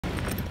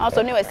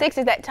Also new at 6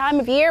 is that time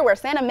of year where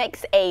Santa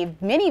makes a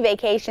mini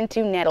vacation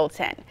to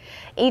Nettleton.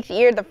 Each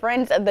year, the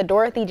Friends of the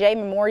Dorothy J.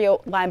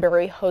 Memorial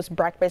Library host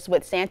breakfast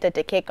with Santa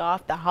to kick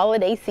off the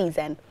holiday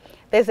season.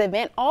 This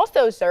event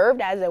also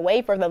served as a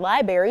way for the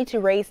library to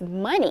raise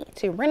money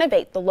to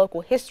renovate the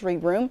local history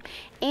room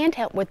and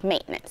help with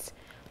maintenance.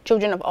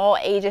 Children of all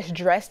ages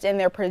dressed in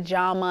their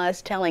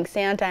pajamas, telling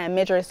Santa and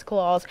Mrs.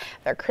 Claus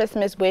their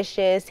Christmas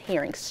wishes,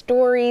 hearing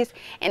stories,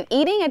 and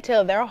eating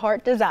until their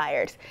heart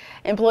desires.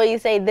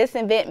 Employees say this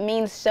event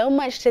means so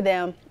much to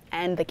them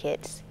and the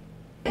kids.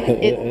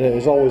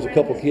 There's always a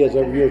couple of kids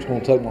every year that's going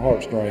to tug my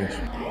heartstrings.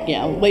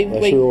 Yeah,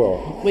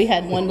 we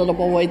had one little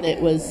boy that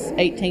was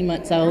 18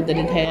 months old that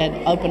had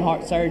had open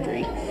heart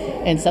surgery,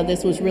 and so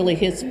this was really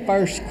his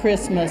first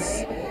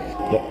Christmas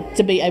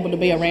to be able to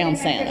be around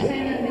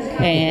Santa.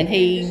 And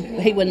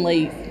he wouldn't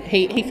leave.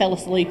 He fell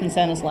asleep in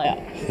Santa's lap.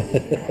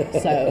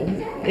 So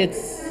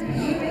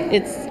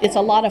it's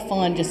a lot of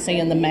fun just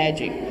seeing the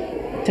magic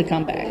to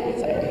come back.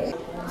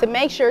 So. To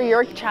make sure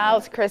your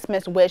child's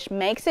Christmas wish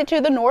makes it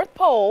to the North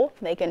Pole,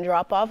 they can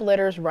drop off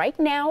letters right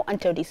now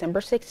until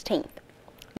December 16th.